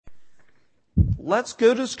Let's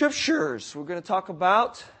go to Scriptures. We're going to talk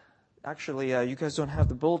about, actually, you guys don't have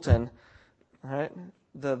the bulletin, all right?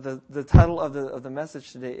 The title of the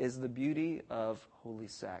message today is The Beauty of Holy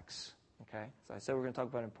Sex. Okay? So I said we're going to talk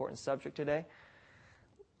about an important subject today.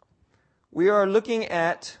 We are looking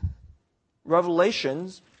at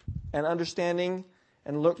Revelations and understanding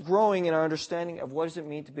and growing in our understanding of what does it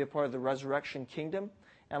mean to be a part of the resurrection kingdom.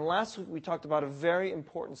 And last week we talked about a very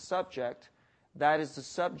important subject. That is the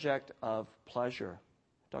subject of pleasure.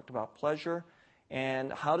 We talked about pleasure and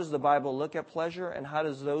how does the Bible look at pleasure, and how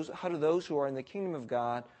do those who are in the kingdom of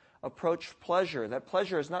God approach pleasure. That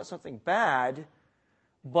pleasure is not something bad,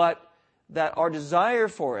 but that our desire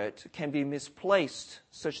for it can be misplaced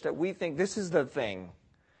such that we think this is the thing.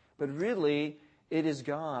 But really, it is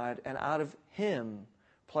God, and out of Him,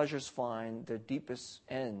 pleasures find their deepest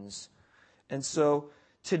ends. And so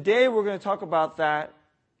today we're going to talk about that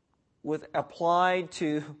applied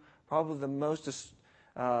to probably the most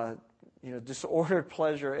disordered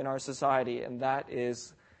pleasure in our society, and that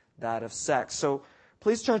is that of sex. So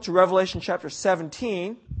please turn to Revelation chapter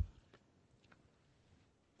 17.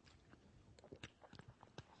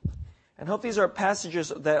 And hope these are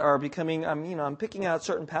passages that are becoming, I'm picking out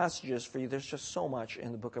certain passages for you. There's just so much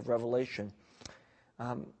in the book of Revelation.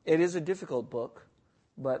 It is a difficult book,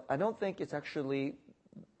 but I don't think it's actually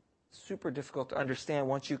super difficult to understand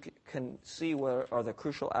once you can see what are the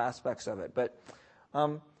crucial aspects of it. But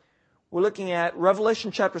we're looking at Revelation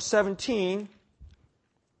chapter 17,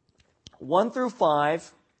 1 through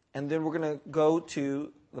 5, and then we're going to go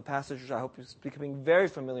to the passage which I hope is becoming very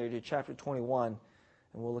familiar to chapter 21,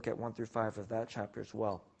 and we'll look at 1 through 5 of that chapter as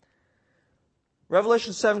well.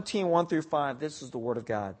 Revelation 17, 1 through 5, this is the Word of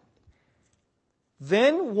God.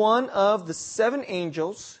 Then one of the 7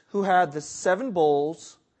 angels who had the 7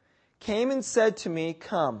 bowls came and said to me,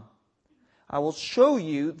 "Come, I will show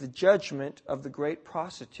you the judgment of the great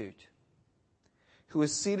prostitute, who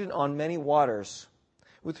is seated on many waters,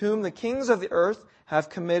 with whom the kings of the earth have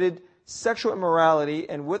committed sexual immorality,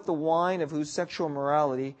 and with the wine of whose sexual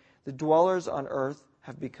immorality the dwellers on earth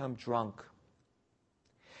have become drunk."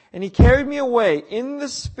 And he carried me away in the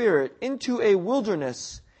Spirit into a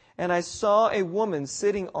wilderness, and I saw a woman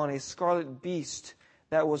sitting on a scarlet beast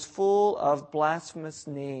that was full of blasphemous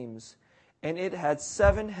names, and it had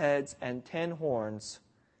 7 heads and 10 horns.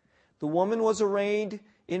 The woman was arrayed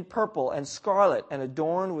in purple and scarlet, and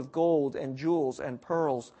adorned with gold and jewels and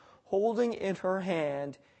pearls, holding in her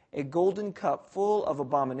hand a golden cup full of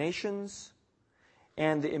abominations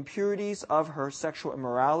and the impurities of her sexual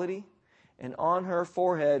immorality, and on her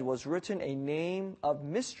forehead was written a name of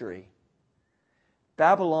mystery: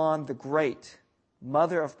 Babylon the Great,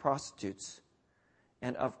 mother of prostitutes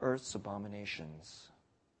and of earth's abominations.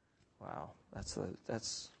 Wow,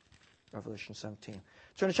 that's Revelation 17.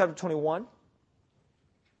 Turn to chapter 21.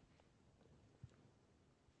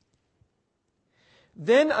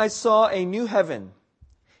 Then I saw a new heaven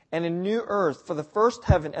and a new earth, for the first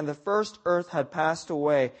heaven and the first earth had passed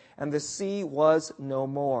away, and the sea was no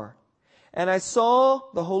more. And I saw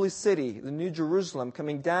the holy city, the new Jerusalem,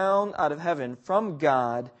 coming down out of heaven from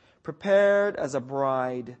God, prepared as a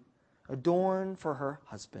bride, adorned for her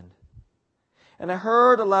husband. And I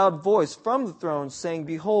heard a loud voice from the throne saying,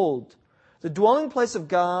 "Behold, the dwelling place of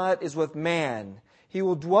God is with man. He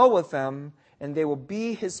will dwell with them, and they will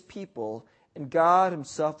be His people, and God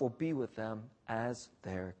Himself will be with them as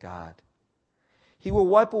their God. He will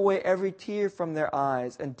wipe away every tear from their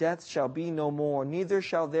eyes, and death shall be no more. Neither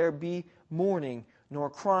shall there be mourning, nor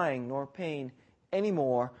crying, nor pain any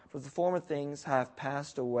more, for the former things have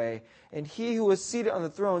passed away." And He who was seated on the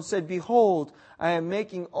throne said, "Behold, I am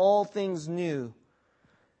making all things new."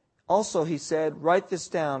 Also He said, "Write this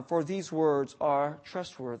down, for these words are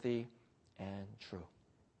trustworthy and true."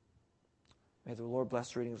 May the Lord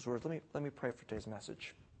bless the reading of His word. Let me pray for today's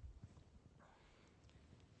message.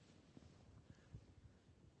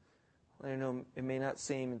 I know it may not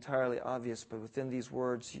seem entirely obvious, but within these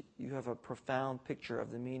words, you have a profound picture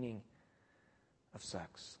of the meaning of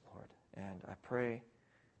sex, Lord. And I pray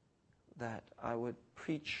that I would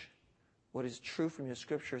preach what is true from your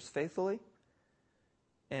Scriptures faithfully.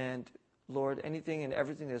 And, Lord, anything and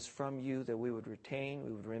everything that is from you that we would retain,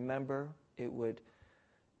 we would remember,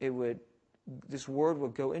 this word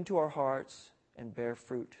would go into our hearts and bear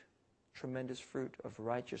fruit, tremendous fruit of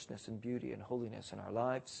righteousness and beauty and holiness in our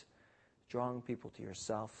lives, drawing people to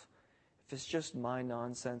yourself. If it's just my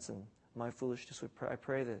nonsense and my foolishness, I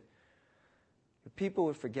pray that your people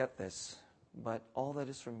would forget this, but all that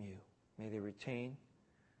is from you, may they retain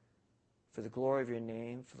for the glory of your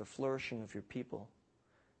name, for the flourishing of your people,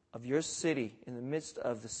 of your city, in the midst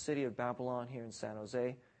of the city of Babylon here in San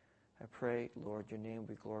Jose, I pray, Lord, your name will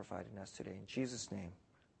be glorified in us today. In Jesus' name,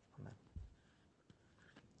 amen.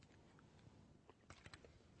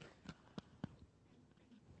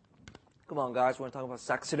 Come on, guys. We want to talk about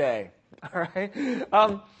sex today. All right?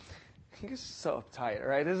 You're so uptight, all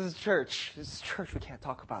right? This is church. This is church. We can't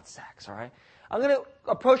talk about sex, all right? I'm going to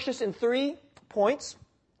approach this in 3 points.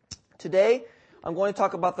 Today, I'm going to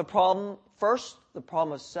talk about the problem, first, the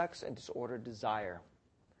problem of sex and disordered desire.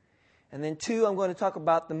 And then 2, I'm going to talk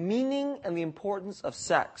about the meaning and the importance of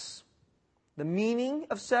sex. The meaning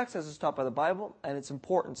of sex as it's taught by the Bible and its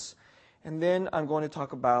importance. And then I'm going to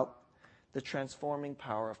talk about the transforming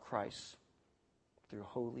power of Christ through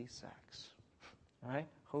holy sex. All right?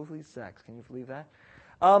 Holy sex. Can you believe that?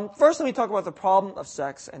 First, let me talk about the problem of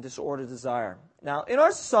sex and disordered desire. Now, in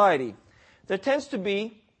our society, there tends to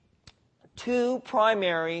be 2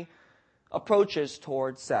 primary approaches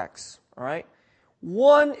towards sex. All right?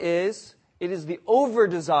 One is, it is the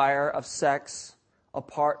over-desire of sex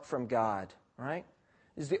apart from God. All right?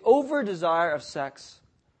 It is the over-desire of sex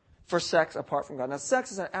for sex apart from God. Now,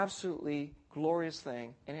 sex is an absolutely glorious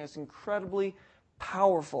thing, and it's incredibly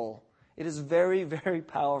powerful. It is very, very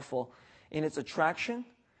powerful in its attraction,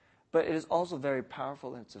 but it is also very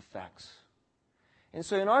powerful in its effects. And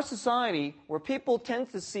so in our society, where people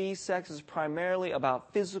tend to see sex as primarily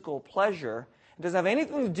about physical pleasure, it doesn't have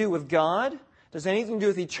anything to do with God, doesn't have anything to do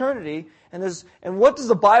with eternity, and what does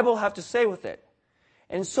the Bible have to say with it?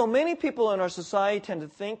 And so many people in our society tend to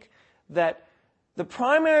think that the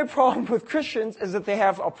primary problem with Christians is that they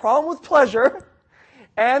have a problem with pleasure,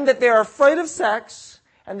 and that they are afraid of sex,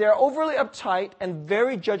 and they are overly uptight and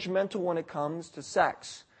very judgmental when it comes to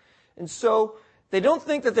sex. And so they don't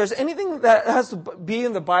think that there's anything that has to be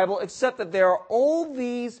in the Bible except that there are all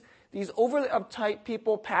these overly uptight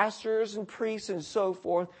people, pastors and priests and so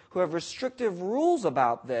forth, who have restrictive rules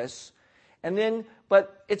about this.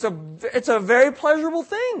 But it's a very pleasurable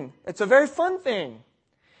thing. It's a very fun thing.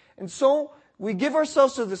 And so we give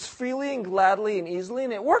ourselves to this freely and gladly and easily,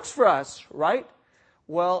 and it works for us, right?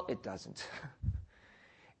 Well, it doesn't.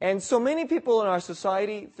 And so many people in our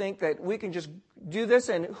society think that we can just do this,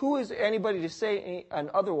 and who is anybody to say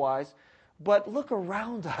otherwise? But look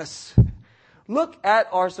around us. Look at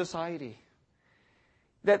our society.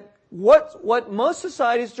 That what most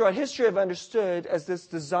societies throughout history have understood as this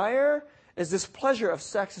desire, as this pleasure of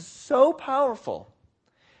sex is so powerful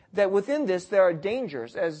that within this there are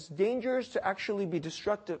dangers, as dangers to actually be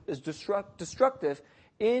destructive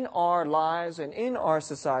in our lives and in our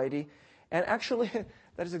society, and actually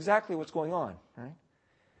that is exactly what's going on, right?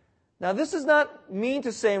 Now, this does not mean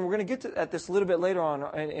to say, and we're going to get at this a little bit later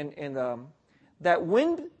on, that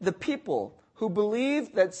when the people who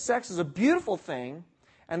believe that sex is a beautiful thing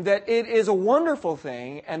and that it is a wonderful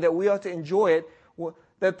thing and that we ought to enjoy it,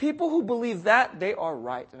 the people who believe that, they are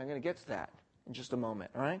right. And I'm going to get to that in just a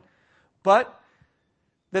moment, all right? But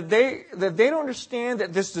that they don't understand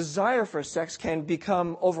that this desire for sex can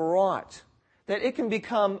become overwrought, that it can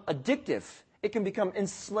become addictive, it can become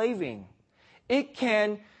enslaving, it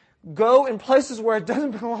can go in places where it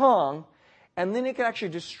doesn't belong, and then it can actually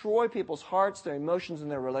destroy people's hearts, their emotions,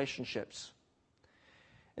 and their relationships.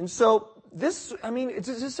 And so this, I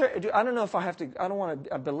don't know if I don't want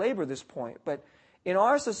to belabor this point, but in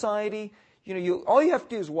our society, all you have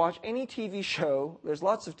to do is watch any TV show. There's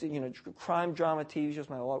lots of, crime drama TV shows.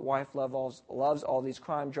 My wife loves all these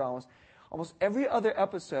crime dramas. Almost every other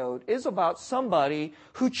episode is about somebody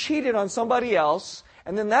who cheated on somebody else,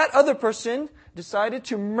 and then that other person decided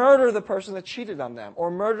to murder the person that cheated on them, or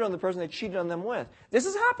murder on the person they cheated on them with. This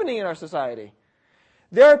is happening in our society.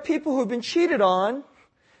 There are people who have been cheated on.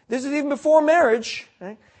 This is even before marriage,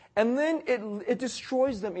 right? And then it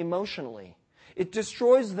destroys them emotionally. It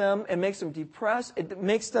destroys them and makes them depressed. It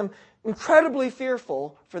makes them incredibly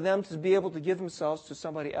fearful for them to be able to give themselves to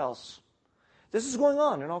somebody else. This is going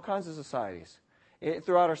on in all kinds of societies,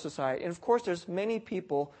 throughout our society. And of course, there's many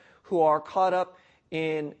people who are caught up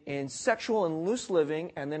in sexual and loose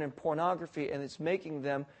living and then in pornography, and it's making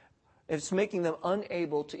them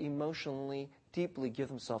unable to emotionally, deeply give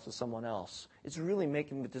themselves to someone else. It's really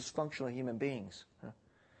making them dysfunctional human beings.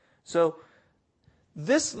 So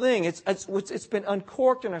this thing, it's been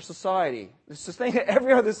uncorked in our society. This is a thing that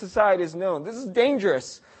every other society has known. This is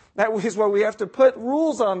dangerous. That is why we have to put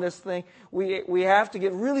rules on this thing. We have to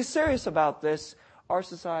get really serious about this. Our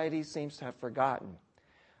society seems to have forgotten.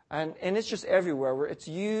 And it's just everywhere, where it's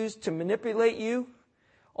used to manipulate you.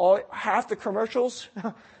 Half the commercials,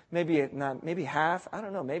 maybe half, I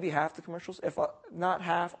don't know, maybe half the commercials, if not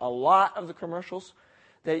half, a lot of the commercials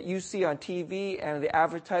that you see on TV and the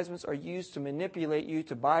advertisements are used to manipulate you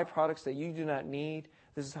to buy products that you do not need.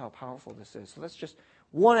 This is how powerful this is. So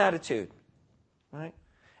one attitude, right?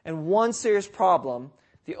 And one serious problem,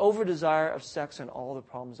 the over-desire of sex and all the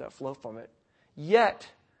problems that flow from it. Yet,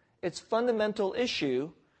 its fundamental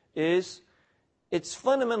issue is its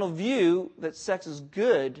fundamental view that sex is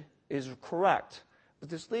good is correct. But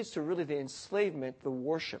this leads to really the enslavement, the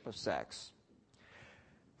worship of sex.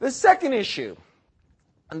 The second issue,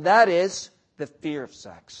 and that is the fear of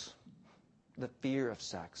sex. The fear of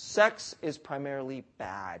sex. Sex is primarily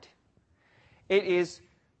bad. It is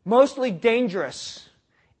mostly dangerous.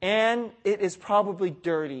 And it is probably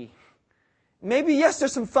dirty. Maybe, yes,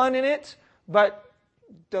 there's some fun in it, but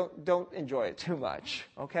don't enjoy it too much,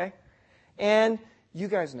 okay? And you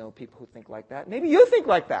guys know people who think like that. Maybe you think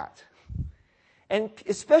like that. And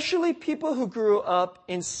especially people who grew up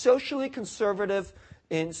in socially conservative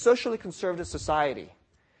society.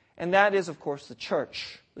 And that is, of course, the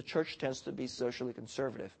church. The church tends to be socially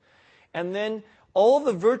conservative. And then all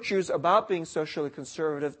the virtues about being socially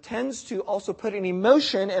conservative tends to also put an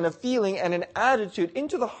emotion and a feeling and an attitude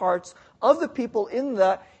into the hearts of the people in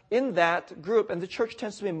that group. And the church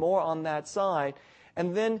tends to be more on that side.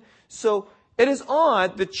 And then, so it is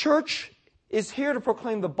odd, the church is here to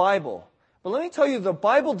proclaim the Bible. But let me tell you, the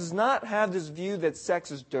Bible does not have this view that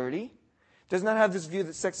sex is dirty. Does not have this view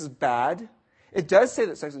that sex is bad. It does say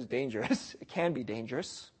that sex is dangerous. It can be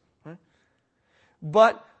dangerous. Right?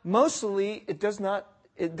 But mostly, it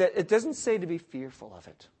doesn't say to be fearful of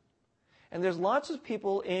it. And there's lots of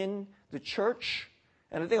people in the church,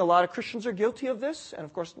 and I think a lot of Christians are guilty of this, and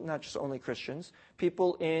of course, not just only Christians,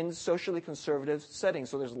 people in socially conservative settings.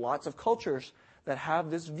 So there's lots of cultures that have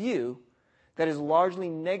this view that is largely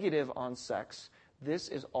negative on sex. This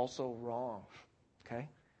is also wrong. Okay?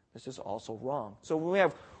 This is also wrong. So when we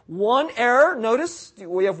have one error, notice,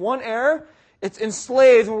 we have one error, it's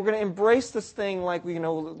enslaved, and we're going to embrace this thing like,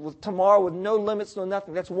 with tomorrow with no limits, no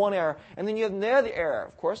nothing. That's one error. And then you have another error.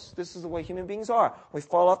 Of course, this is the way human beings are. We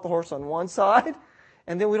fall off the horse on one side,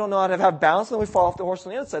 and then we don't know how to have balance, and then we fall off the horse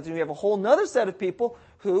on the other side. So we have a whole other set of people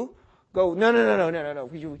who go, no,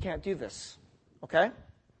 we can't do this. Okay?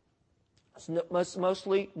 It's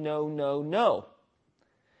mostly no.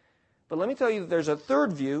 But let me tell you, there's a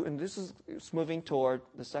third view, and this is moving toward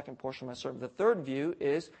the second portion of my sermon. The third view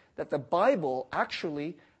is that the Bible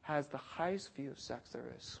actually has the highest view of sex there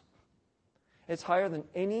is. It's higher than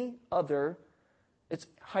any other. It's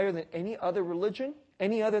higher than any other religion,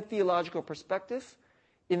 any other theological perspective.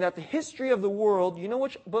 In that the history of the world, you know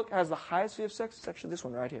which book has the highest view of sex? It's actually this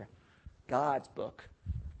one right here. God's book,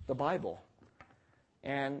 the Bible.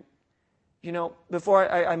 And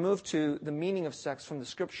before I move to the meaning of sex from the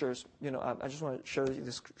Scriptures, I just want to show you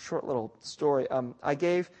this short little story. I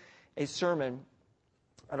gave a sermon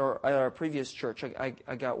at our previous church. I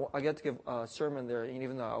got to give a sermon there, and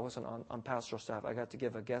even though I wasn't on pastoral staff, I got to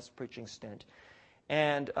give a guest preaching stint.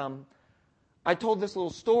 And I told this little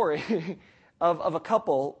story of a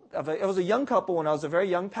couple. It was a young couple when I was a very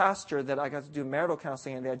young pastor that I got to do marital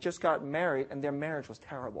counseling, and they had just gotten married, and their marriage was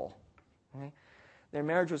terrible. Okay? Their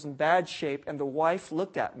marriage was in bad shape, and the wife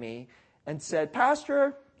looked at me and said,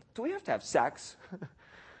 "Pastor, do we have to have sex?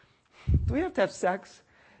 Do we have to have sex?"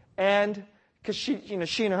 And because she and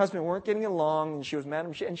her husband weren't getting along, and she was mad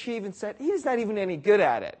at him, and she even said, "He's not even any good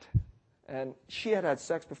at it." And she had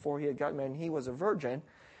sex before he had gotten married, and he was a virgin.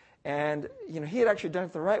 And he had actually done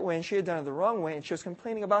it the right way, and she had done it the wrong way, and she was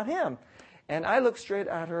complaining about him. And I looked straight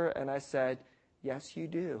at her, and I said, "Yes, you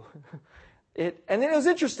do." And then it was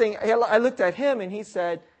interesting. I looked at him, and he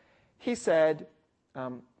said, "It's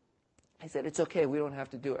okay. We don't have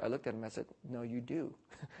to do it." I looked at him. I said, "No, you do."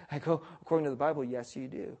 I go, "According to the Bible, yes, you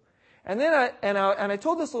do." And then I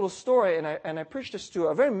told this little story, and I preached this to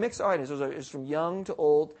a very mixed audience. It was from young to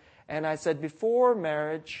old. And I said, before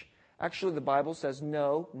marriage, actually the Bible says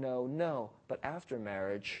no, no, no. But after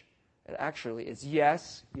marriage, it actually is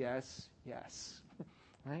yes, yes, yes.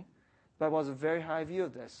 Right? The Bible has a very high view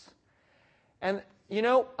of this. And,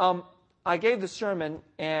 I gave the sermon,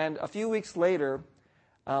 and a few weeks later,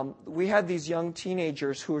 we had these young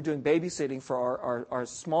teenagers who were doing babysitting for our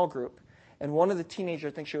small group. And one of the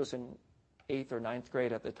teenagers, I think she was in 8th or 9th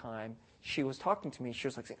grade at the time, she was talking to me. She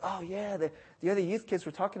was like saying, "Oh, yeah, the other youth kids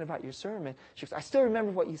were talking about your sermon." She goes, "I still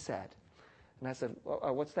remember what you said." And I said,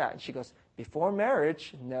 well, "What's that?" And she goes, "Before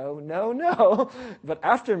marriage, no, no, no. But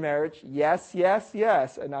after marriage, yes, yes,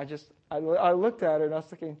 yes." And I looked at her, and I was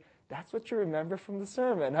thinking, that's what you remember from the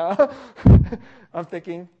sermon, huh? I'm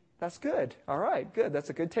thinking, that's good. All right, good.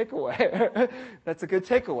 That's a good takeaway. That's a good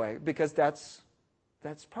takeaway, because that's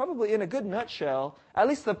probably, in a good nutshell, at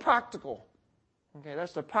least the practical. Okay,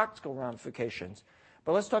 that's the practical ramifications.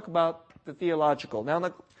 But let's talk about the theological.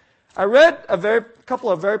 Now, I read a couple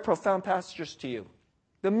of very profound passages to you.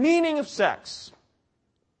 The meaning of sex.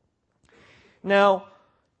 Now,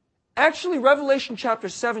 actually, Revelation chapter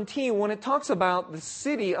 17, when it talks about the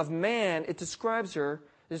city of man, it describes the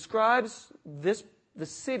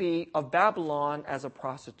city of Babylon as a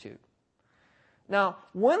prostitute. Now,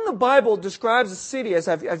 when the Bible describes a city,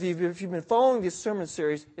 if you've been following this sermon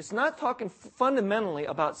series, it's not talking fundamentally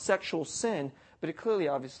about sexual sin, but it clearly,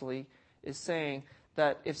 obviously, is saying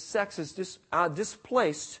that if sex is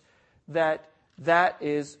displaced, that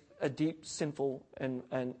is a deep, sinful,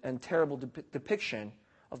 and terrible depiction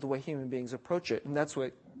of the way human beings approach it. And that's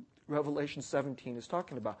what Revelation 17 is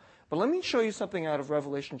talking about. But let me show you something out of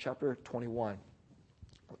Revelation chapter 21.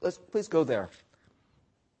 Please go there.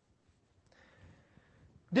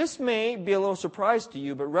 This may be a little surprise to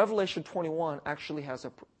you, but Revelation 21 actually has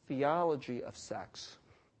a theology of sex.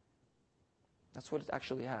 That's what it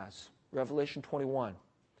actually has. Revelation 21.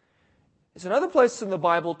 It's in other places in the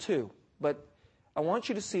Bible too, but I want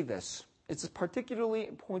you to see this. It's particularly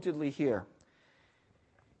pointedly here.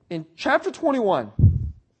 In chapter 21,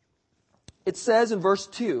 it says in verse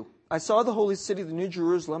 2, I saw the holy city, the New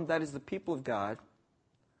Jerusalem, that is the people of God,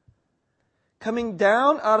 coming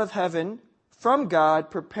down out of heaven from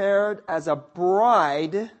God, prepared as a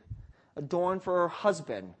bride adorned for her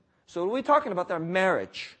husband. So what are we talking about there?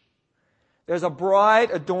 Marriage. There's a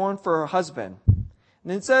bride adorned for her husband. And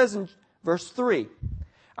then it says in verse 3,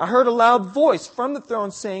 I heard a loud voice from the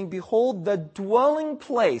throne saying, behold, the dwelling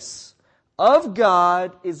place of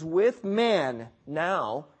God is with man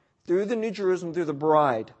now, through the New Jerusalem, through the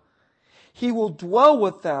bride. He will dwell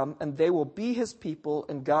with them, and they will be His people,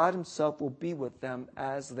 and God Himself will be with them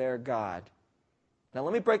as their God. Now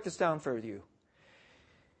let me break this down for you.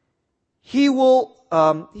 They will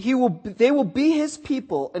be His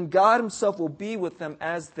people, and God Himself will be with them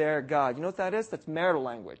as their God. You know what that is? That's marital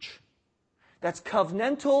language. That's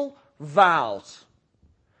covenantal vows.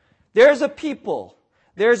 There's a people.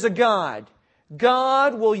 There's a God.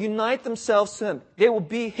 God will unite themselves to Him. They will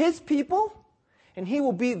be His people, and He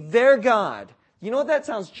will be their God. You know what? That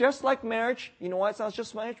sounds just like marriage. You know why it sounds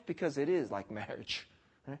just like marriage? Because it is like marriage.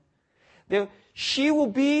 She will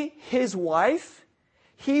be His wife.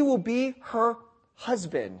 He will be her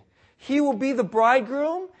husband. He will be the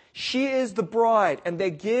bridegroom. She is the bride. And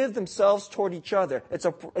they give themselves toward each other. It's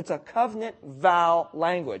a covenant vow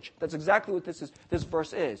language. That's exactly what this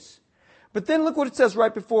verse is. But then look what it says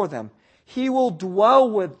right before them. He will dwell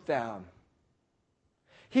with them.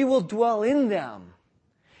 He will dwell in them.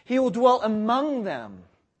 He will dwell among them.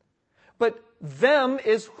 But them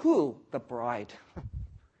is who? The bride.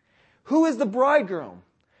 Who is the bridegroom?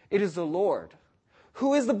 It is the Lord.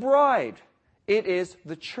 Who is the bride? It is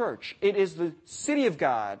the church. It is the city of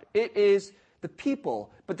God. It is the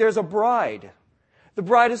people. But there's a bride. The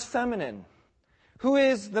bride is feminine. Who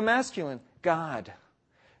is the masculine? God.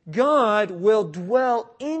 God will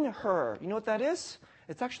dwell in her. You know what that is?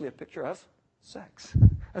 It's actually a picture of sex.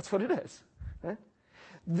 That's what it is. Right?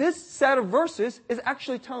 This set of verses is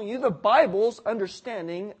actually telling you the Bible's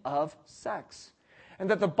understanding of sex. And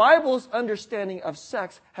that the Bible's understanding of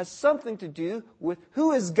sex has something to do with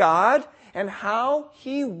who is God and how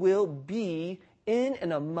He will be in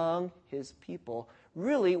and among His people.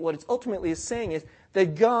 Really, what it's ultimately is saying is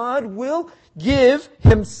that God will give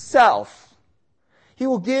Himself. He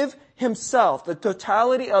will give Himself, the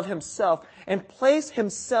totality of Himself, and place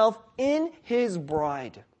Himself in His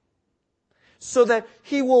bride. So that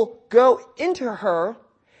He will go into her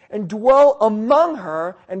and dwell among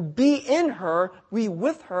her and be in her, be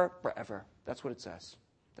with her forever. That's what it says.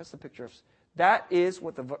 That's the picture of. That is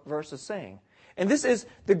what the verse is saying. And this is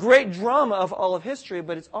the great drama of all of history,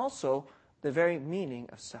 but it's also the very meaning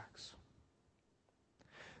of sex.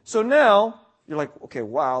 So now, you're like, okay,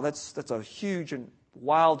 wow, that's a huge and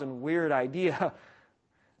wild and weird idea.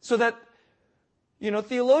 So that,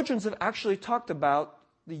 theologians have actually talked about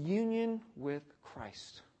the union with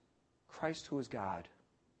Christ. Christ who is God.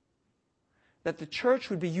 That the church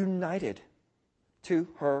would be united to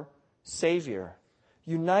her Savior,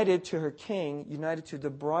 united to her King, united to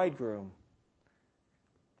the bridegroom.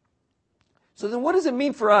 So then what does it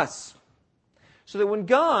mean for us? So that when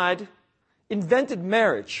God invented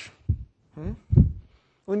marriage,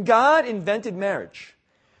 when God invented marriage,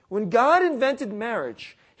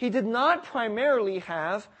 He did not primarily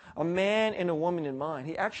have a man and a woman in mind.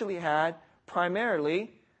 He actually had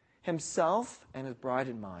primarily Himself and His bride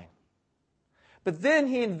in mind. But then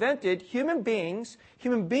He invented human beings.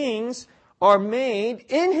 Human beings are made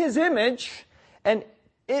in His image and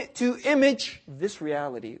to image this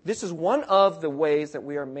reality. This is one of the ways that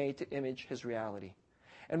we are made to image His reality.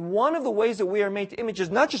 And one of the ways that we are made to image is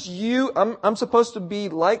not just you, I'm supposed to be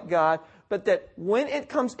like God, but that when it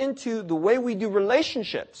comes into the way we do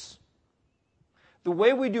relationships, the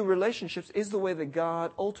way we do relationships is the way that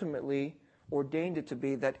God ultimately ordained it to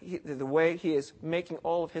be, that the way He is making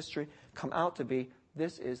all of history come out to be.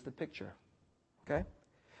 This is the picture. Okay?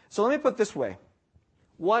 So let me put it this way.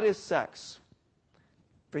 What is sex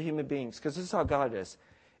for human beings? Because this is how God is.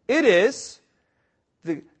 It is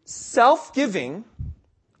the self-giving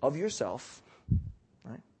of yourself,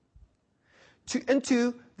 right,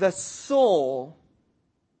 into the soul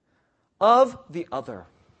of the other.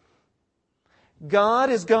 God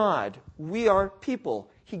is God. We are people.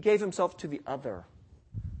 He gave Himself to the other.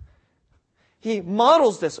 He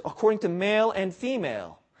models this according to male and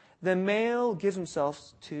female. The male gives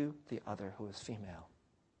himself to the other, who is female.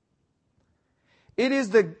 It is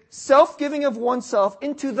the self-giving of oneself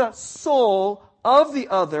into the soul of the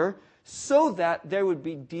other so that there would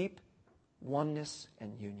be deep oneness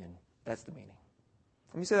and union. That's the meaning.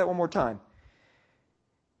 Let me say that one more time.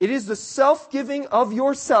 It is the self-giving of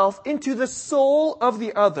yourself into the soul of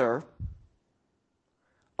the other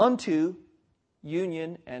unto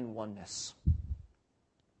union and oneness.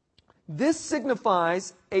 This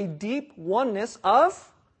signifies a deep oneness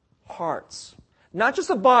of hearts, not just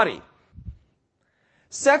a body.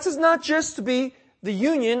 Sex is not just to be the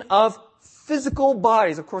union of physical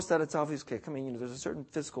bodies. Of course, that it's obvious. Okay, there's a certain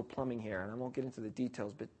physical plumbing here, and I won't get into the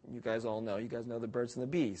details, but you guys all know. You guys know the birds and the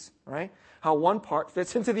bees, right? How one part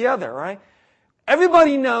fits into the other, right?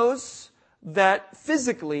 Everybody knows that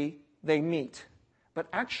physically they meet. But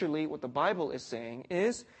actually, what the Bible is saying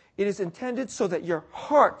is, it is intended so that your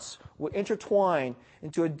hearts would intertwine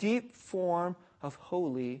into a deep form of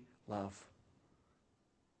holy love.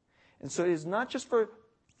 And so it is not just for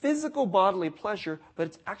physical bodily pleasure, but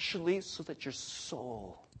it's actually so that your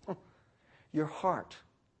soul, your heart,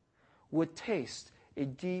 would taste a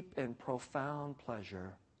deep and profound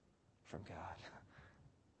pleasure from God.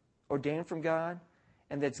 Ordained from God,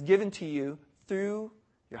 and that's given to you through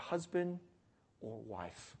your husband or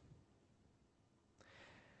wife.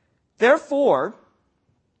 Therefore,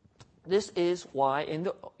 this is why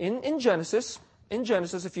in Genesis,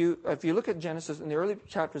 if you look at Genesis, in the early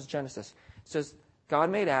chapters of Genesis, it says God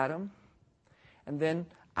made Adam, and then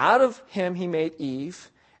out of him He made Eve,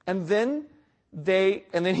 and then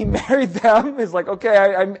He married them. It's like,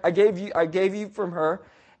 okay, I gave you from her,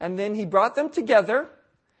 and then He brought them together,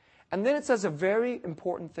 and then it says a very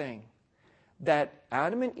important thing, that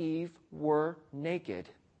Adam and Eve were naked,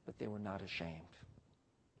 but they were not ashamed.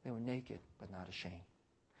 They were naked, but not ashamed.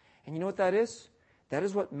 And you know what that is? That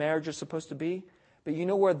is what marriage is supposed to be. But you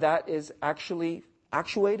know where that is actually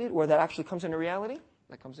actuated, where that actually comes into reality?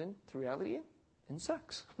 That comes into reality in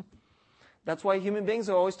sex. That's why human beings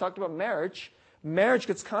have always talked about marriage. Marriage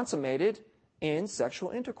gets consummated in sexual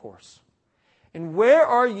intercourse. And where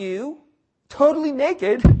are you totally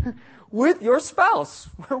naked with your spouse?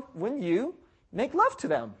 Well, when you make love to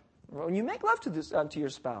them. When you make love to your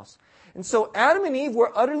spouse. And so Adam and Eve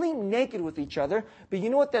were utterly naked with each other. But you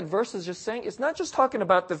know what that verse is just saying? It's not just talking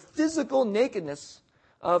about the physical nakedness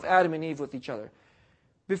of Adam and Eve with each other.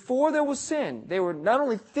 Before there was sin, they were not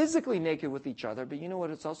only physically naked with each other, but you know what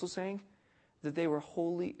it's also saying? That they were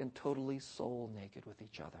wholly and totally soul naked with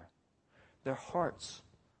each other. Their hearts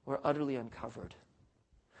were utterly uncovered.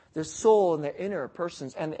 Their soul and their inner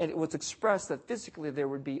persons, and it was expressed that physically they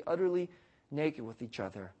would be utterly naked with each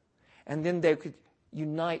other. And then they could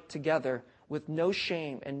unite together with no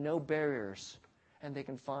shame and no barriers. And they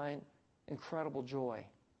can find incredible joy.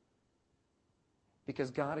 Because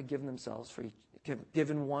God had given themselves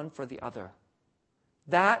given one for the other.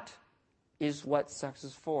 That is what sex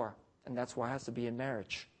is for. And that's why it has to be in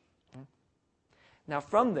marriage. Now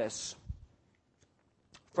from this,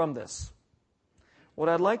 what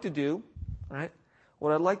I'd like to do, right?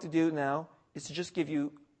 What I'd like to do now is to just give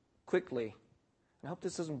you quickly, I hope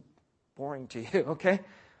this isn't boring to you, okay?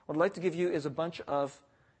 What I'd like to give you is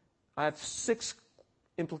I have 6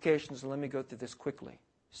 implications, and let me go through this quickly.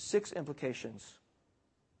 6 implications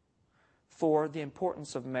for the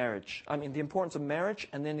importance of marriage. The importance of marriage,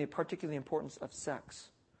 and then particularly the importance of sex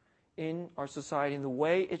in our society and the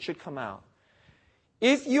way it should come out.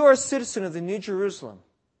 If you are a citizen of the New Jerusalem,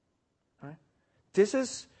 right, this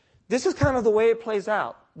is kind of the way it plays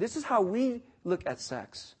out. This is how we look at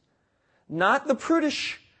sex. Not the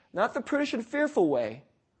prudish and fearful way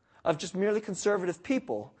of just merely conservative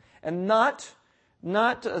people, and not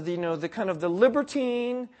the kind of the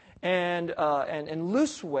libertine and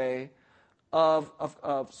loose way of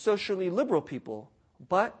socially liberal people,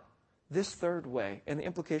 but this third way, and the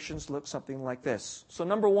implications look something like this. So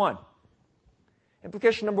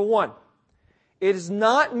implication number one, it is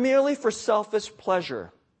not merely for selfish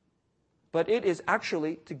pleasure. but it is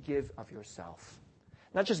actually to give of yourself.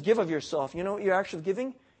 Not just give of yourself. You know what you're actually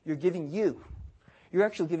giving? You're giving you. You're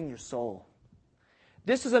actually giving your soul.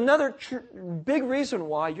 This is another big reason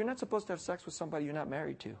why you're not supposed to have sex with somebody you're not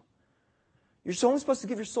married to. You're only supposed to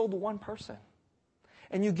give your soul to one person.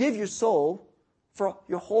 And you give your soul for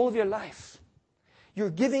your whole of your life. You're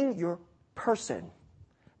giving your person,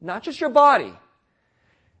 not just your body.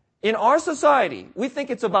 In our society, we think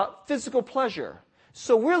it's about physical pleasure.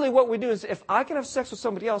 So really what we do is, if I can have sex with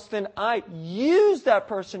somebody else, then I use that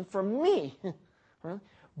person for me.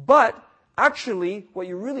 But actually, what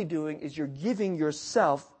you're really doing is you're giving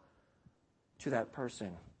yourself to that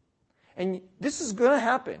person. And this is going to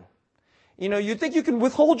happen. You know, you think you can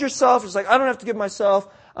withhold yourself. It's like, I don't have to give myself.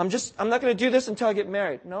 I'm not going to do this until I get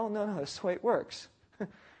married. No, that's the way it works.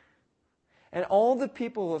 And all the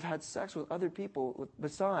people who have had sex with other people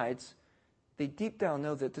besides, they deep down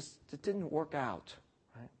know that this didn't work out.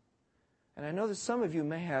 Right? And I know that some of you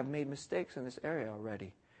may have made mistakes in this area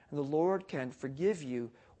already. And the Lord can forgive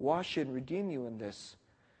you, wash you, and redeem you in this.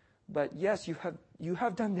 But yes, you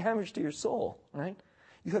have done damage to your soul, right?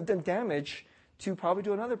 You have done damage probably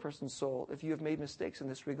to another person's soul if you have made mistakes in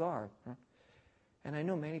this regard. Right? And I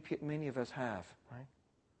know many of us have, right?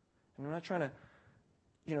 And I'm not trying to,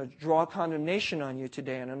 draw condemnation on you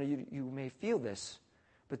today, and I know you may feel this,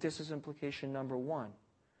 but this is implication number one.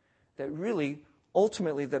 That really,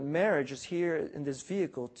 ultimately, that marriage is here in this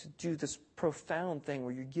vehicle to do this profound thing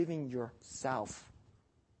where you're giving yourself.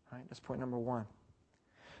 Right? That's point number one.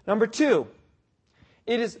 Number two,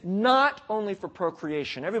 it is not only for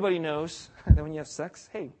procreation. Everybody knows that when you have sex,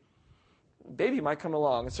 hey, baby might come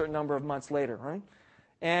along a certain number of months later, right?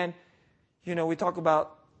 And, we talk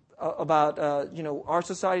about our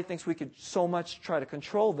society thinks we could so much try to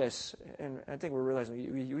control this, and I think we're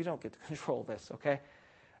realizing we don't get to control this, okay?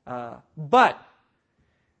 But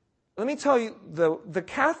let me tell you, the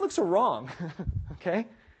Catholics are wrong, okay?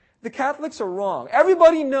 The Catholics are wrong.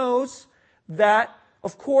 Everybody knows that,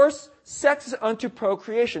 of course, sex is unto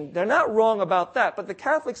procreation. They're not wrong about that, but the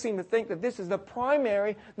Catholics seem to think that this is the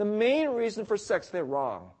main reason for sex. They're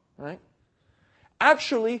wrong, right?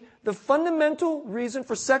 Actually, the fundamental reason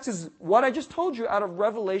for sex is what I just told you out of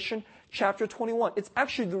Revelation chapter 21. It's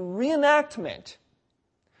actually the reenactment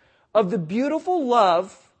of the beautiful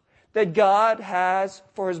love that God has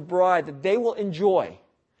for His bride, that they will enjoy,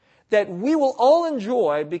 that we will all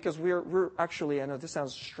enjoy, because we're actually, I know this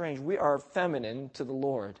sounds strange, we are feminine to the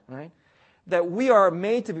Lord, right? That we are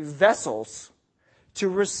made to be vessels to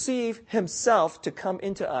receive Himself to come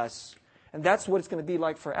into us. And that's what it's going to be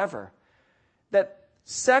like forever. That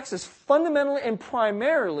sex is fundamentally and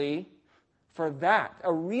primarily for that, a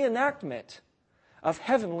reenactment of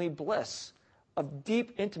heavenly bliss, of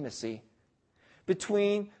deep intimacy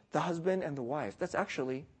between the husband and the wife. That's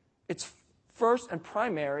actually its first and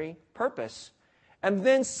primary purpose. And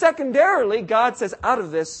then secondarily, God says, out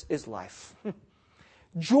of this is life.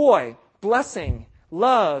 Joy, blessing,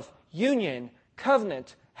 love, union,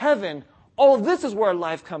 covenant, heaven, all of this is where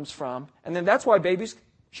life comes from. And then that's why babies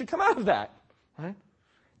should come out of that. Right?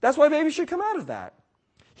 That's why babies should come out of that.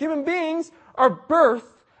 Human beings are birthed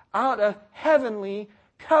out of heavenly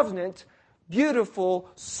covenant, beautiful,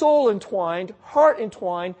 soul-entwined,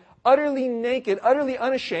 heart-entwined, utterly naked, utterly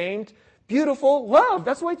unashamed, beautiful love.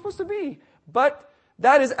 That's the way it's supposed to be. But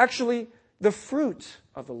that is actually the fruit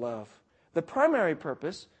of the love. The primary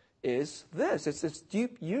purpose is this. It's this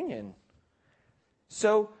deep union.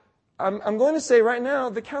 So I'm going to say right now,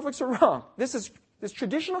 the Catholics are wrong. This is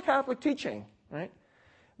traditional Catholic teaching, right?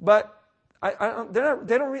 But they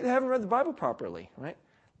haven't read the Bible properly, right?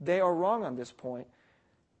 They are wrong on this point.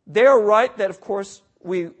 They are right that, of course,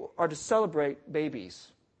 we are to celebrate babies,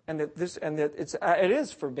 and that it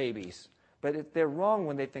is for babies. But they're wrong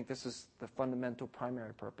when they think this is the fundamental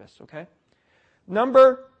primary purpose. Okay.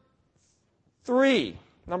 Number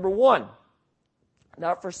one,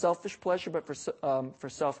 not for selfish pleasure, but for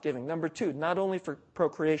self-giving. Number two, not only for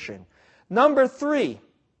procreation. Number three,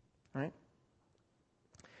 right?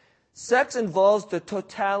 Sex involves the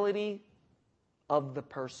totality of the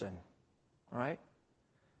person, right?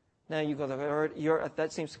 Now you go,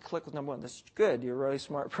 that seems to click with number one. That's good. You're a really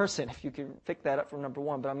smart person if you can pick that up from number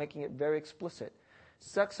one, but I'm making it very explicit.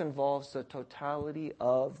 Sex involves the totality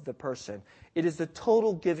of the person. It is the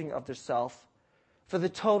total giving of the self for the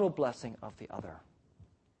total blessing of the other.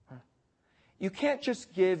 You can't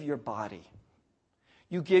just give your body.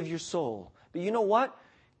 You give your soul. But you know what?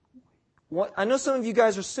 I know some of you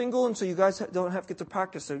guys are single, and so you guys don't have to get to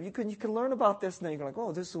practice. So you can learn about this, and then you're like,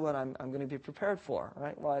 oh, this is what I'm going to be prepared for,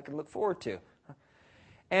 right? Well, I can look forward to.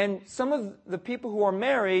 And some of the people who are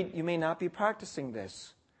married, you may not be practicing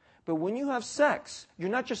this. But when you have sex, you're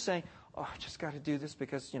not just saying, oh, I just got to do this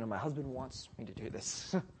because, my husband wants me to do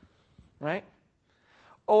this. Right?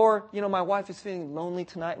 Or, my wife is feeling lonely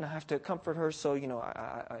tonight and I have to comfort her, so,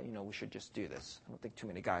 we should just do this. I don't think too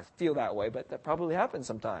many guys feel that way, but that probably happens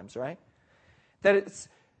sometimes, right?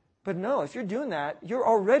 But no, if you're doing that, you're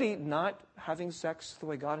already not having sex the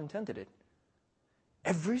way God intended it.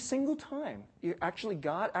 Every single time,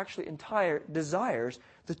 God actually desires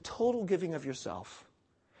the total giving of yourself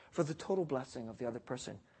for the total blessing of the other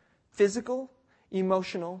person. Physical,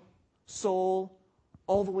 emotional, soul,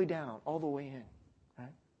 all the way down, all the way in.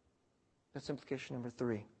 Right? That's implication number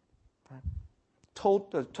 3. Right?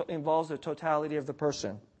 Involves the totality of the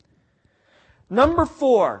person. Number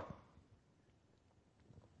 4,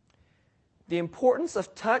 the importance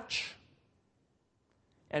of touch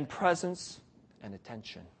and presence and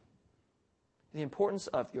attention. The importance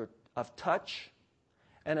of touch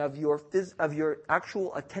and of your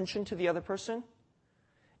actual attention to the other person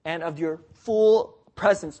and of your full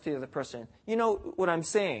presence to the other person. You know what I'm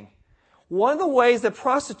saying? One of the ways that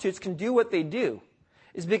prostitutes can do what they do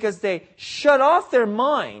is because they shut off their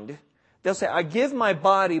mind. They'll say, I give my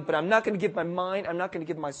body, but I'm not going to give my mind, I'm not going to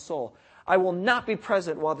give my soul. I will not be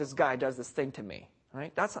present while this guy does this thing to me.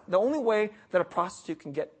 Right? That's the only way that a prostitute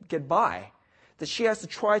can get by. That she has to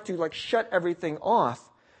try to shut everything off.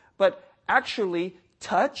 But actually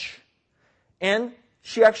touch, and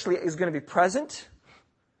she actually is going to be present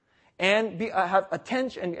and have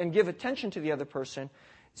attention and give attention to the other person.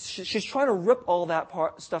 She's trying to rip all that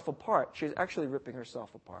stuff apart. She's actually ripping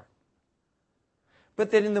herself apart. But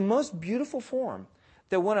that in the most beautiful form,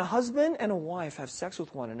 that when a husband and a wife have sex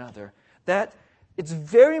with one another, that it's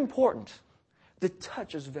very important. The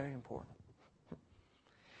touch is very important.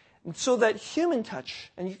 And so that human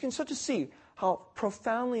touch, and you can start to see how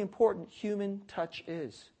profoundly important human touch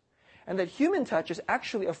is. And that human touch is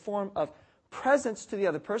actually a form of presence to the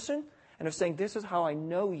other person and of saying, this is how I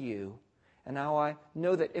know you, and how I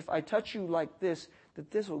know that if I touch you like this,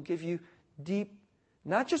 that this will give you deep,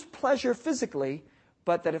 not just pleasure physically,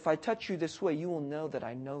 but that if I touch you this way, you will know that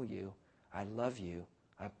I know you, I love you,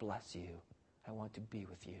 I bless you, I want to be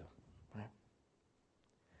with you. Right?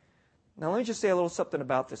 Now let me just say a little something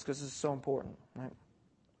about this because this is so important. Right?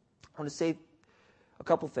 I want to say a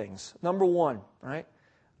couple things. Number 1, right,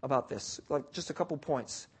 about this, just a couple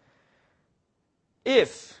points.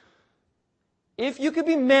 If you could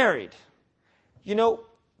be married, a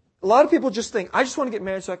lot of people just think, I just want to get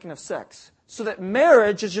married so I can have sex. So that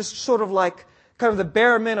marriage is just sort of like kind of the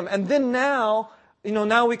bare minimum. And then now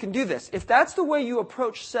we can do this. If that's the way you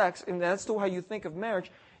approach sex and that's the way you think of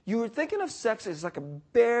marriage, you were thinking of sex as like a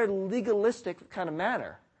bare legalistic kind of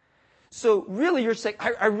manner. So really you're saying,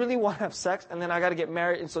 I really want to have sex and then I got to get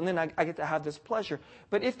married and so then I get to have this pleasure.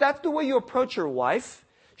 But if that's the way you approach your wife,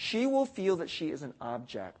 she will feel that she is an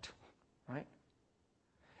object. Right?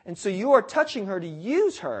 And so you are touching her to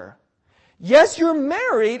use her. Yes, you're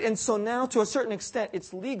married, and so now to a certain extent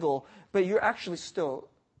it's legal, but you're actually still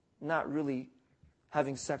not really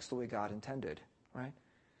having sex the way God intended. Right?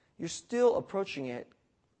 You're still approaching it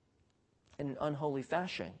in an unholy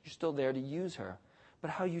fashion. You're still there to use her. But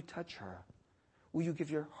how you touch her? Will you give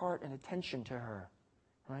your heart and attention to her?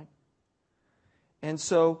 Right? And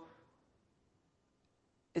so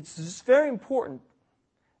it's just very important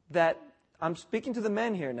that I'm speaking to the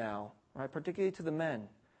men here now, right? Particularly to the men.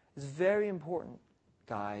 It's very important,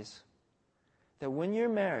 guys, that when you're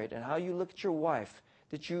married and how you look at your wife,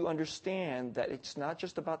 that you understand that it's not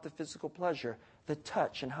just about the physical pleasure, the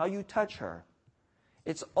touch and how you touch her.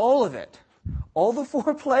 It's all of it. All the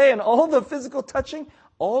foreplay and all the physical touching,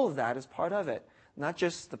 all of that is part of it. Not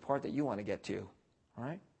just the part that you want to get to. All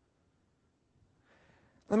right?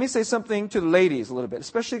 Let me say something to the ladies a little bit.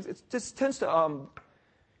 Especially, this tends to...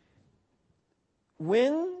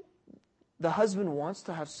 when the husband wants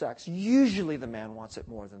to have sex, usually the man wants it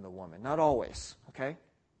more than the woman. Not always, okay?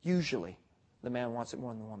 Usually the man wants it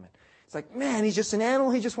more than the woman. It's like, man, he's just an animal.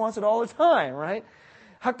 He just wants it all the time, right?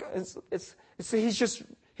 He's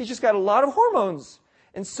just got a lot of hormones.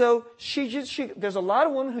 And so there's a lot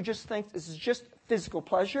of women who just think this is just physical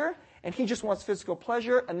pleasure, and he just wants physical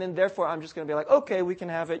pleasure, and then therefore I'm just going to be like, okay, we can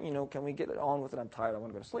have it, can we get it on with it? I'm tired, I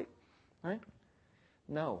want to go to sleep. Right?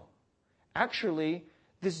 No. Actually,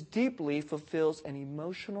 this deeply fulfills an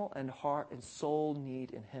emotional and heart and soul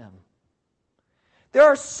need in him. There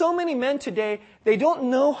are so many men today, they don't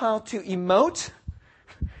know how to emote.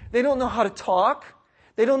 They don't know how to talk.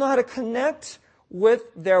 They don't know how to connect with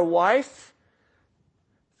their wife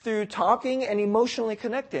through talking and emotionally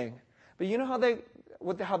connecting. But you know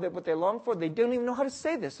what they long for? They don't even know how to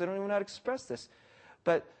say this. They don't even know how to express this.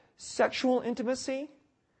 But sexual intimacy,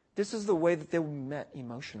 this is the way that they were met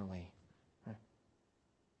emotionally.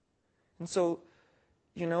 And so,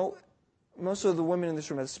 most of the women in this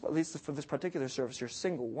room, at least for this particular service, you're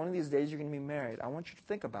single. One of these days you're going to be married. I want you to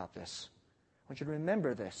think about this. I want you to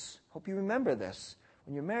remember this. Hope you remember this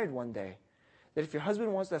when you're married one day. That if your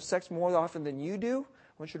husband wants to have sex more often than you do,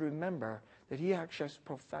 I want you to remember that he actually has a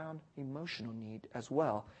profound emotional need as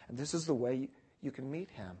well. And this is the way you can meet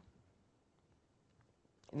him.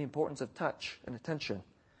 And the importance of touch and attention.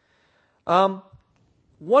 One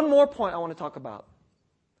more point I want to talk about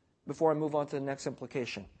before I move on to the next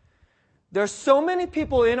implication. There are so many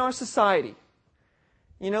people in our society,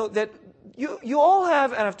 that you all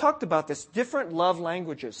have, and I've talked about this, different love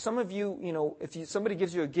languages. Some of you, if somebody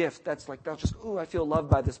gives you a gift, that's like, they'll just, ooh, I feel loved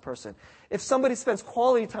by this person. If somebody spends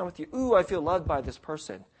quality time with you, ooh, I feel loved by this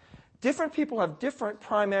person. Different people have different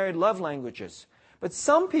primary love languages. But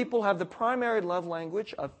some people have the primary love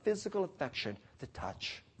language of physical affection, the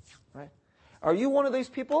touch. Right? Are you one of these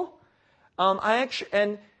people?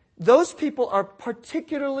 And those people are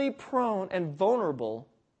particularly prone and vulnerable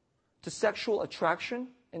to sexual attraction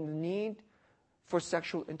and the need for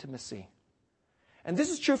sexual intimacy. And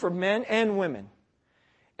this is true for men and women.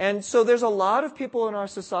 And so there's a lot of people in our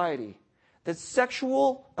society that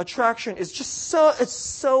sexual attraction is just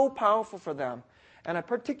so powerful for them. And I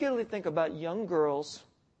particularly think about young girls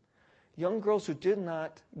who did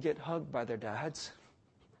not get hugged by their dads,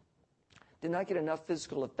 did not get enough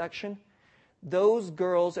physical affection. Those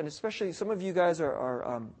girls, and especially some of you guys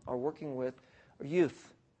are working with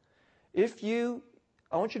youth.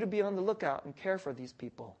 I want you to be on the lookout and care for these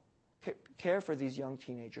people, care for these young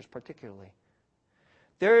teenagers particularly.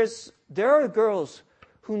 There are girls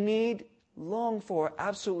who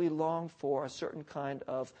absolutely long for a certain kind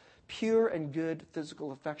of pure and good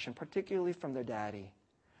physical affection, particularly from their daddy.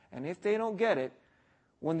 And if they don't get it,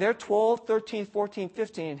 when they're 12, 13, 14,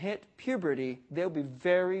 15 and hit puberty, they'll be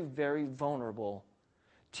very, very vulnerable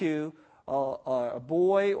to a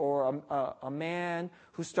boy or a man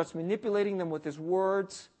who starts manipulating them with his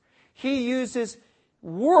words. He uses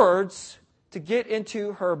words to get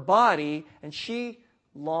into her body, and she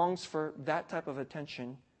longs for that type of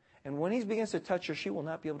attention. And when he begins to touch her, she will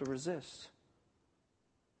not be able to resist.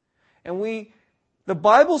 And the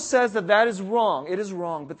Bible says that is wrong. It is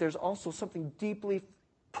wrong, but there's also something deeply,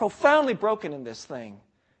 profoundly broken in this thing.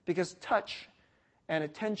 Because touch and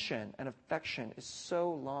attention and affection is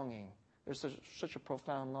so longing. There's such a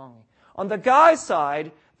profound longing. On the guy's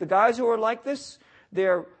side, the guys who are like this,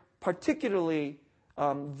 they're particularly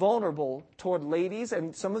vulnerable toward ladies.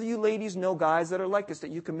 And some of you ladies know guys that are like this,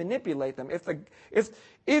 that you can manipulate them.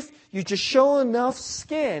 If you just show enough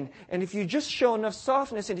skin, and if you just show enough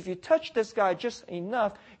softness, and if you touch this guy just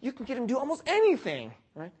enough, you can get him to do almost anything.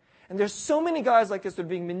 Right? And there's so many guys like this that are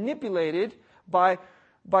being manipulated by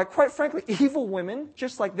quite frankly, evil women,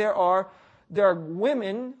 just like there are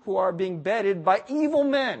women who are being bedded by evil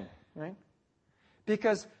men, right?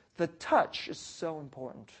 Because the touch is so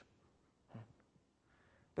important.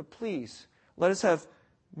 But please, let us have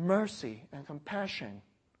mercy and compassion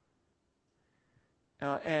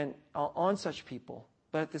on such people.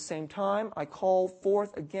 But at the same time, I call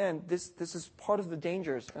forth again, this is part of the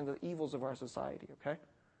dangers and the evils of our society, okay?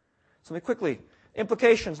 So let me quickly,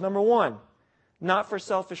 implications. Number one, not for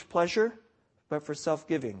selfish pleasure, but for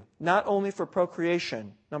self-giving. Not only for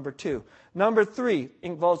procreation, number two. Number three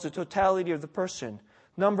involves the totality of the person.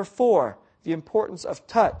 Number four, the importance of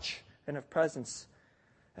touch and of presence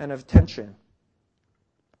and of attention.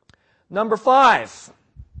 Number five,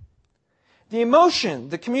 the emotion,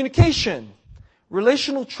 the communication,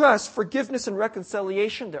 relational trust, forgiveness, and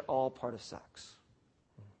reconciliation, they're all part of sex.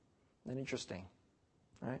 Isn't that interesting?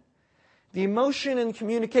 Right? The emotion and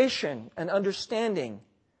communication and understanding.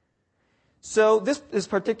 So this is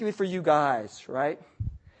particularly for you guys, right?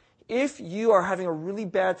 If you are having a really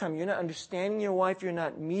bad time, you're not understanding your wife, you're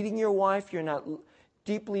not meeting your wife, you're not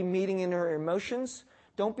deeply meeting in her emotions,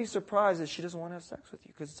 don't be surprised if she doesn't want to have sex with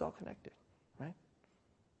you, because it's all connected, right?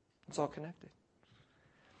 It's all connected.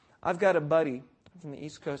 I've got a buddy from the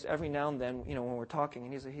East Coast. Every now and then, when we're talking,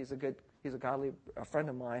 and he's a godly friend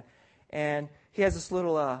of mine, and he has this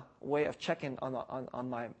little way of checking on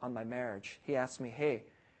my marriage. He asks me, "Hey,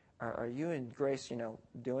 are you and Grace,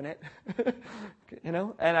 doing it?"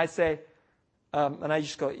 And I say, and I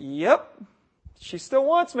just go, "Yep, she still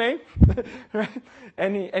wants me," right?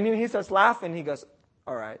 And he starts laughing. He goes,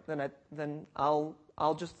 "All right, then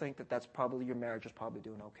I'll just think that's probably your marriage is probably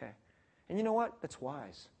doing okay." And you know what? That's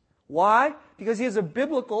wise. Why? Because he has a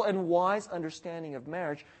biblical and wise understanding of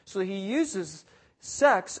marriage. So he uses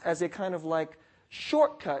sex as a kind of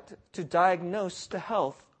shortcut to diagnose the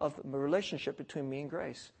health of the relationship between me and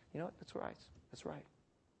Grace. You know what? That's right. That's right.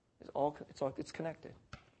 It's connected.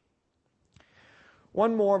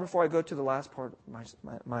 One more before I go to the last part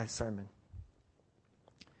of my sermon.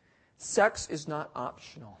 Sex is not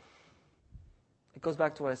optional. It goes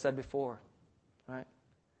back to what I said before, right?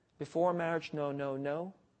 Before marriage, no, no,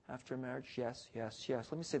 no. After marriage, yes, yes, yes.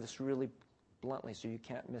 Let me say this really bluntly so you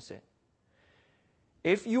can't miss it.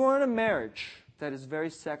 If you are in a marriage that is very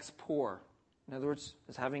sex poor, in other words,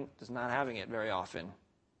 is not having it very often,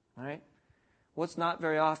 right? What's not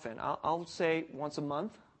very often? I'll say once a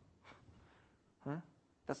month. Huh?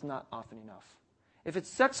 That's not often enough. If it's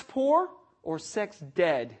sex poor or sex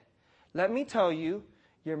dead, let me tell you,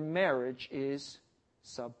 your marriage is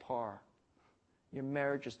subpar. Your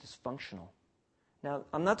marriage is dysfunctional. Now,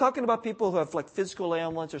 I'm not talking about people who have like physical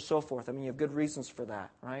ailments or so forth. I mean, you have good reasons for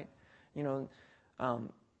that, right? You know,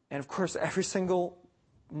 and of course, every single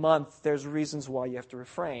month, there's reasons why you have to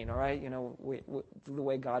refrain, all right? You know, the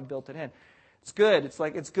way God built it in. It's good.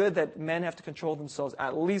 It's good that men have to control themselves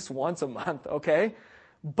at least once a month, okay?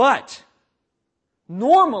 But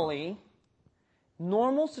normal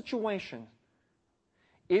situation,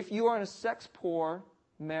 if you are in a sex-poor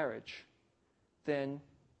marriage, then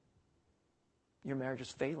your marriage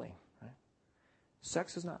is failing, right?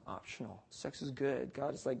 Sex is not optional. Sex is good.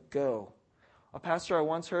 God is like, go. A pastor I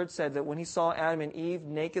once heard said that when he saw Adam and Eve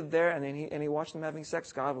naked there and he watched them having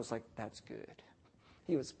sex, God was like, that's good.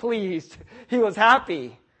 He was pleased. He was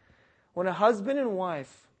happy. When a husband and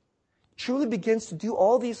wife truly begins to do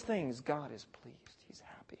all these things, God is pleased. He's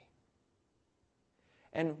happy.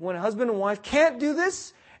 And when a husband and wife can't do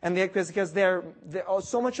this, and because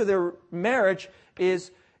so much of their marriage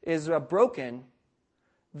is broken,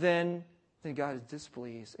 then God is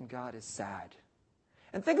displeased and God is sad.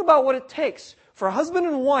 And think about what it takes for a husband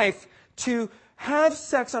and wife to have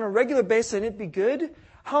sex on a regular basis and it be good.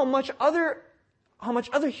 How much other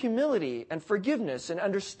humility and forgiveness and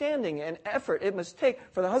understanding and effort it must take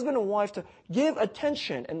for the husband and wife to give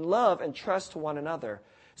attention and love and trust to one another.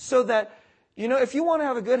 So that, you know, if you want to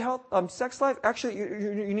have a good sex life, actually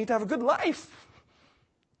you need to have a good life.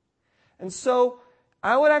 And so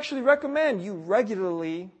I would actually recommend you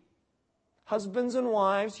regularly, husbands and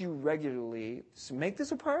wives, you regularly make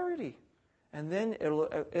this a priority. And then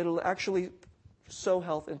it'll actually sow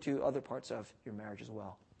health into other parts of your marriage as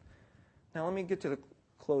well. Now let me get to the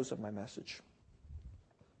close of my message.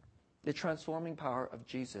 The transforming power of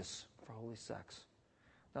Jesus for holy sex.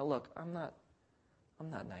 Now look, I'm not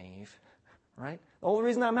naive, right? The only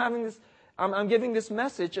reason I'm giving this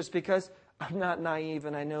message is because I'm not naive,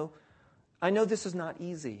 and I know this is not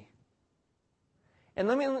easy. And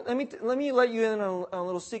let me let you in on a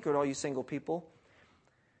little secret, all you single people.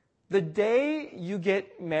 The day you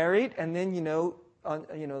get married, and then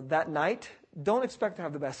that night, don't expect to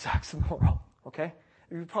have the best sex in the world, okay?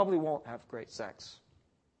 You probably won't have great sex.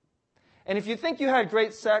 And if you think you had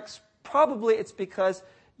great sex, probably it's because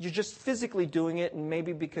you're just physically doing it, and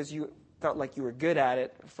maybe because you felt like you were good at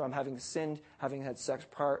it from having sinned, having had sex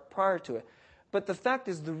prior to it. But the fact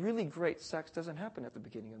is, the really great sex doesn't happen at the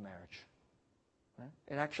beginning of marriage. Right?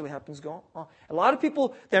 It actually happens going on. A lot of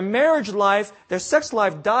people, their marriage life, their sex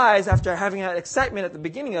life dies after having had excitement at the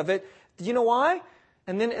beginning of it. Do you know why?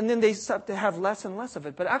 And then they start to have less and less of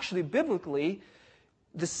it. But actually, biblically,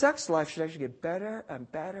 the sex life should actually get better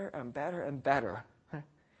and better and better and better. Right?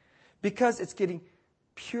 Because it's getting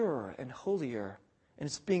purer and holier. And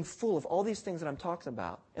it's being full of all these things that I'm talking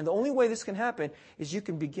about. And the only way this can happen is you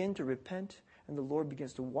can begin to repent, and the Lord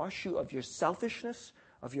begins to wash you of your selfishness,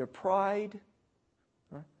 of your pride,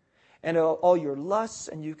 right? And all your lusts,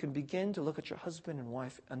 and you can begin to look at your husband and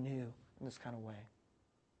wife anew in this kind of way.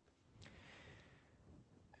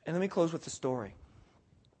 And let me close with the story.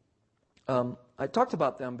 I talked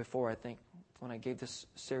about them before, I think, when I gave this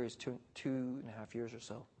series 2.5 years or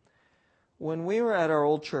so. When we were at our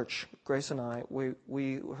old church, Grace and I,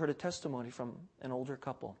 we heard a testimony from an older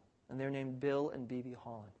couple, and they're named Bill and Bibi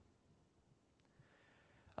Holland.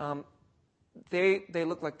 They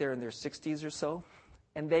look like they're in their 60s or so,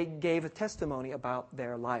 and they gave a testimony about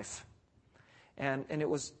their life. And it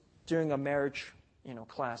was during a marriage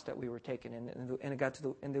class that we were taking, and then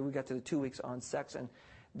we got to the 2 weeks on sex, and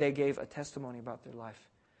they gave a testimony about their life.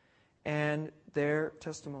 And their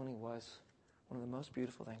testimony was one of the most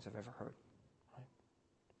beautiful things I've ever heard.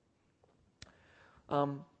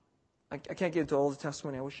 I can't get into all the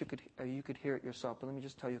testimony. I wish you could hear it yourself, but let me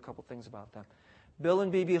just tell you a couple things about them. Bill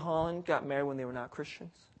and Bibi Holland got married when they were not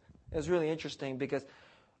Christians. It was really interesting because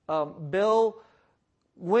Bill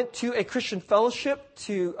went to a Christian fellowship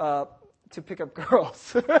to to pick up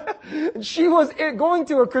girls. And she was going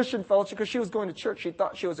to a Christian fellowship because she was going to church. She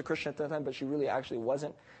thought she was a Christian at that time, but she really actually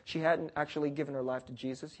wasn't. She hadn't actually given her life to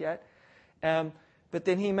Jesus yet. But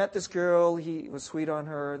then he met this girl. He was sweet on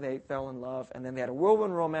her. They fell in love. And then they had a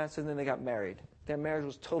whirlwind romance, and then they got married. Their marriage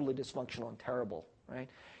was totally dysfunctional and terrible, right?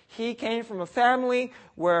 He came from a family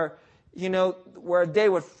where they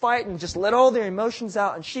would fight and just let all their emotions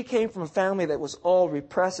out. And she came from a family that was all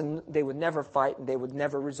repressed, and they would never fight, and they would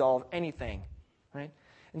never resolve anything, right?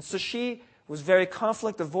 And so she was very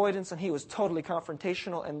conflict avoidance, and he was totally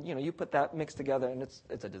confrontational. And, you put that mix together, and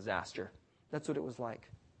it's a disaster. That's what it was like.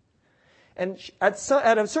 And at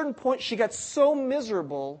a certain point, she got so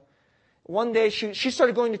miserable. One day, she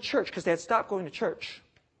started going to church because they had stopped going to church.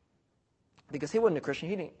 Because he wasn't a Christian.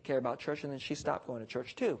 He didn't care about church, and then she stopped going to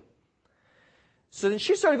church too. So then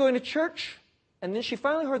she started going to church, and then she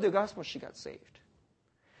finally heard the gospel, and she got saved.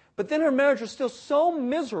 But then her marriage was still so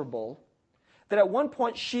miserable that at one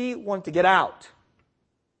point she wanted to get out.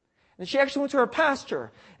 And she actually went to her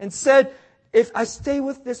pastor and said, if I stay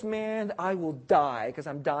with this man, I will die because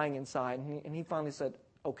I'm dying inside. And he finally said,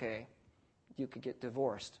 okay, you could get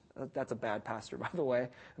divorced. That's a bad pastor, by the way. And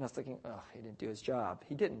I was thinking, he didn't do his job.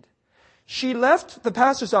 He didn't. She left the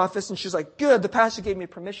pastor's office, and she's like, good, the pastor gave me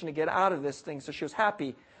permission to get out of this thing. So she was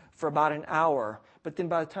happy for about an hour. But then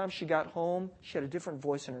by the time she got home, she had a different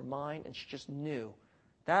voice in her mind, and she just knew.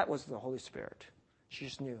 That was the Holy Spirit. She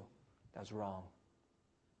just knew that was wrong.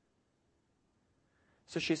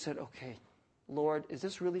 So she said, okay, Lord, is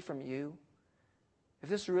this really from you? If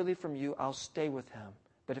this is really from you, I'll stay with him.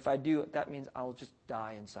 But if I do, that means I'll just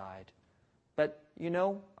die inside. But,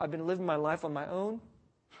 I've been living my life on my own.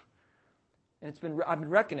 And I've been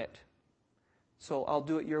wrecking it. So I'll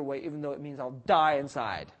do it your way, even though it means I'll die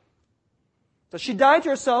inside. So she died to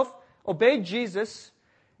herself, obeyed Jesus.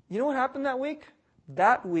 You know what happened that week?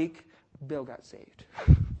 That week, Bill got saved.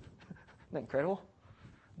 Isn't that incredible?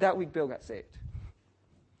 That week, Bill got saved.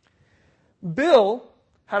 Bill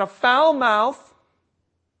had a foul mouth.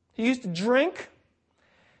 He used to drink.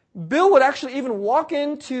 Bill would actually even walk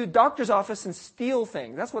into doctor's office and steal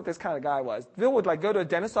things. That's what this kind of guy was. Bill would go to a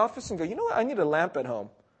dentist's office and go, you know what, I need a lamp at home.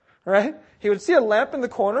 Right? He would see a lamp in the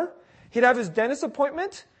corner. He'd have his dentist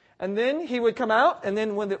appointment, and then he would come out, and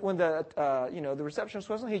then when the receptionist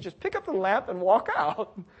wasn't, he'd just pick up the lamp and walk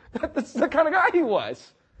out. That's the kind of guy he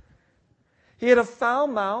was. He had a foul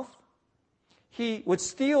mouth. He would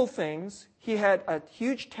steal things. He had a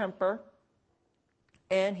huge temper,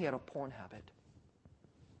 and he had a porn habit.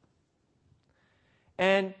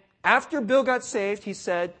 And after Bill got saved, he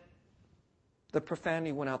said, the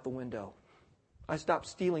profanity went out the window. I stopped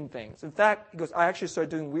stealing things. In fact, he goes, I actually started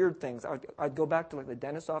doing weird things. I'd go back to the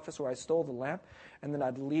dentist's office where I stole the lamp, and then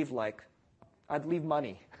I'd leave money. I'd leave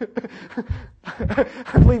money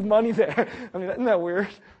there. I mean, isn't that weird?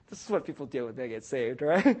 This is what people do when they get saved,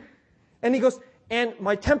 right? And he goes, and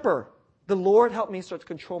my temper, the Lord helped me start to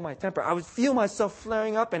control my temper. I would feel myself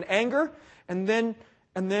flaring up in anger, and then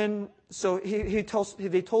so they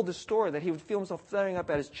told the story that he would feel himself flaring up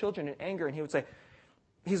at his children in anger, and he would say,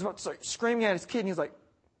 he's about to start screaming at his kid, and he's like,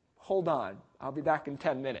 hold on, I'll be back in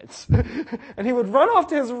 10 minutes. And he would run off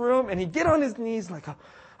to his room, and he'd get on his knees like,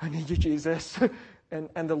 I need you, Jesus.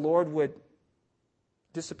 And the Lord would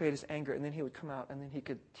dissipate his anger, and then he would come out, and then he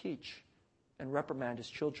could teach and reprimand his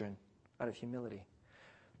children out of humility.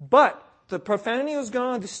 But the profanity was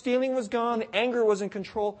gone, the stealing was gone, the anger was in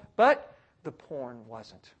control, but the porn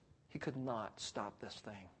wasn't. He could not stop this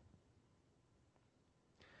thing.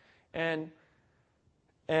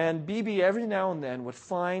 And BB every now and then would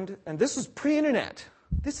find, and this is pre-internet.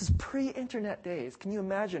 This is pre-internet days. Can you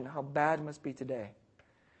imagine how bad it must be today?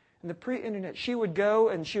 In the pre-internet, she would go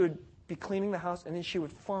and she would be cleaning the house, and then she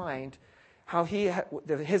would find how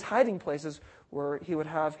his hiding places where he would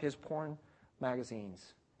have his porn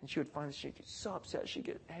magazines. And she would find that she'd get so upset, she'd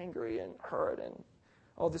get angry and hurt and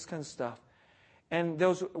all this kind of stuff. And there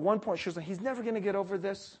was at one point she was like, he's never going to get over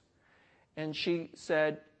this. And she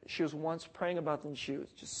said she was once praying about them. She was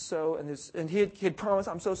just so, and he had promised,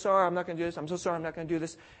 I'm so sorry, I'm not going to do this. I'm so sorry, I'm not going to do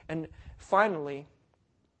this. And finally,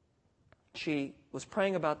 she was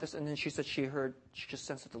praying about this, and then she said she just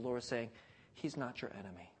sensed that the Lord was saying, he's not your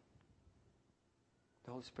enemy.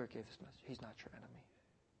 The Holy Spirit gave this message. He's not your enemy.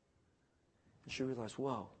 And she realized,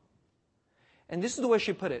 whoa. And this is the way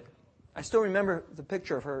she put it. I still remember the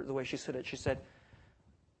picture of her, the way she said it. She said,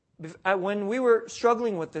 when we were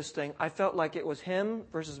struggling with this thing, I felt like it was him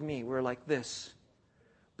versus me. We were like this.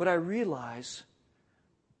 But I realize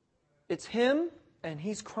it's him, and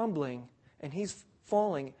he's crumbling, and he's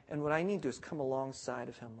falling, and what I need to do is come alongside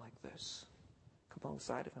of him like this. Come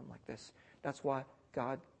alongside of him like this. That's why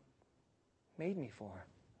God made me for.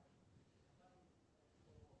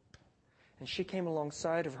 And she came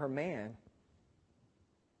alongside of her man.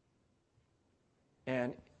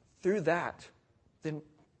 And through that, then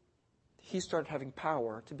he started having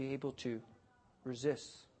power to be able to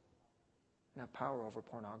resist and have power over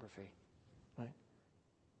pornography. Right?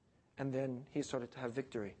 And then he started to have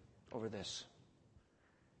victory over this.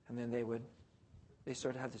 And then they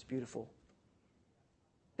started to have this beautiful.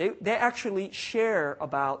 They actually share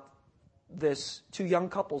about this to young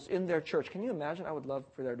couples in their church. Can you imagine? I would love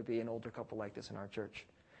for there to be an older couple like this in our church.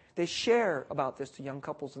 They share about this to young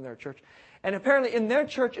couples in their church. And apparently in their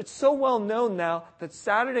church, it's so well known now that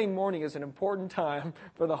Saturday morning is an important time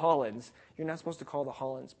for the Hollands. You're not supposed to call the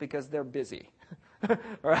Hollands because they're busy.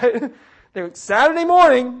 Right? Saturday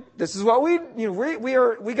morning, this is what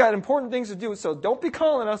we got important things to do. So don't be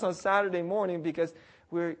calling us on Saturday morning because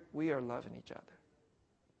we are loving each other.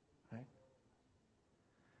 Right?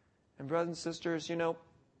 And brothers and sisters, and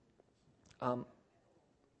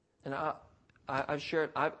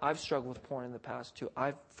I've struggled with porn in the past too.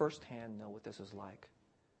 I firsthand know what this is like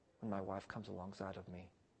when my wife comes alongside of me.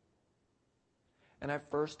 And I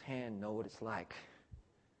firsthand know what it's like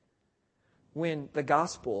when the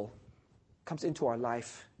gospel comes into our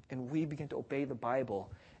life and we begin to obey the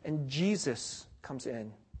Bible and Jesus comes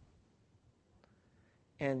in.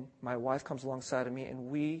 And my wife comes alongside of me and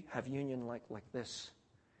we have union like this.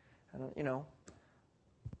 And,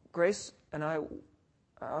 Grace and I'm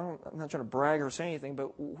not trying to brag or say anything,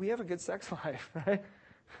 but we have a good sex life, right?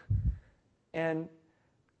 And,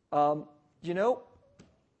 I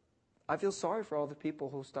feel sorry for all the people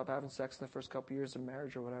who stop having sex in the first couple years of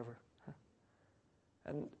marriage or whatever.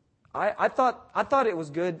 And I thought it was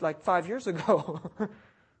good like 5 years ago.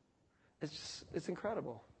 It's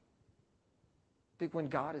incredible. When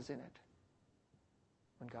God is in it.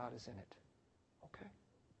 When God is in it. Okay.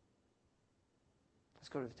 Let's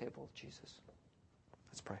go to the table of Jesus.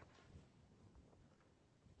 Let's pray.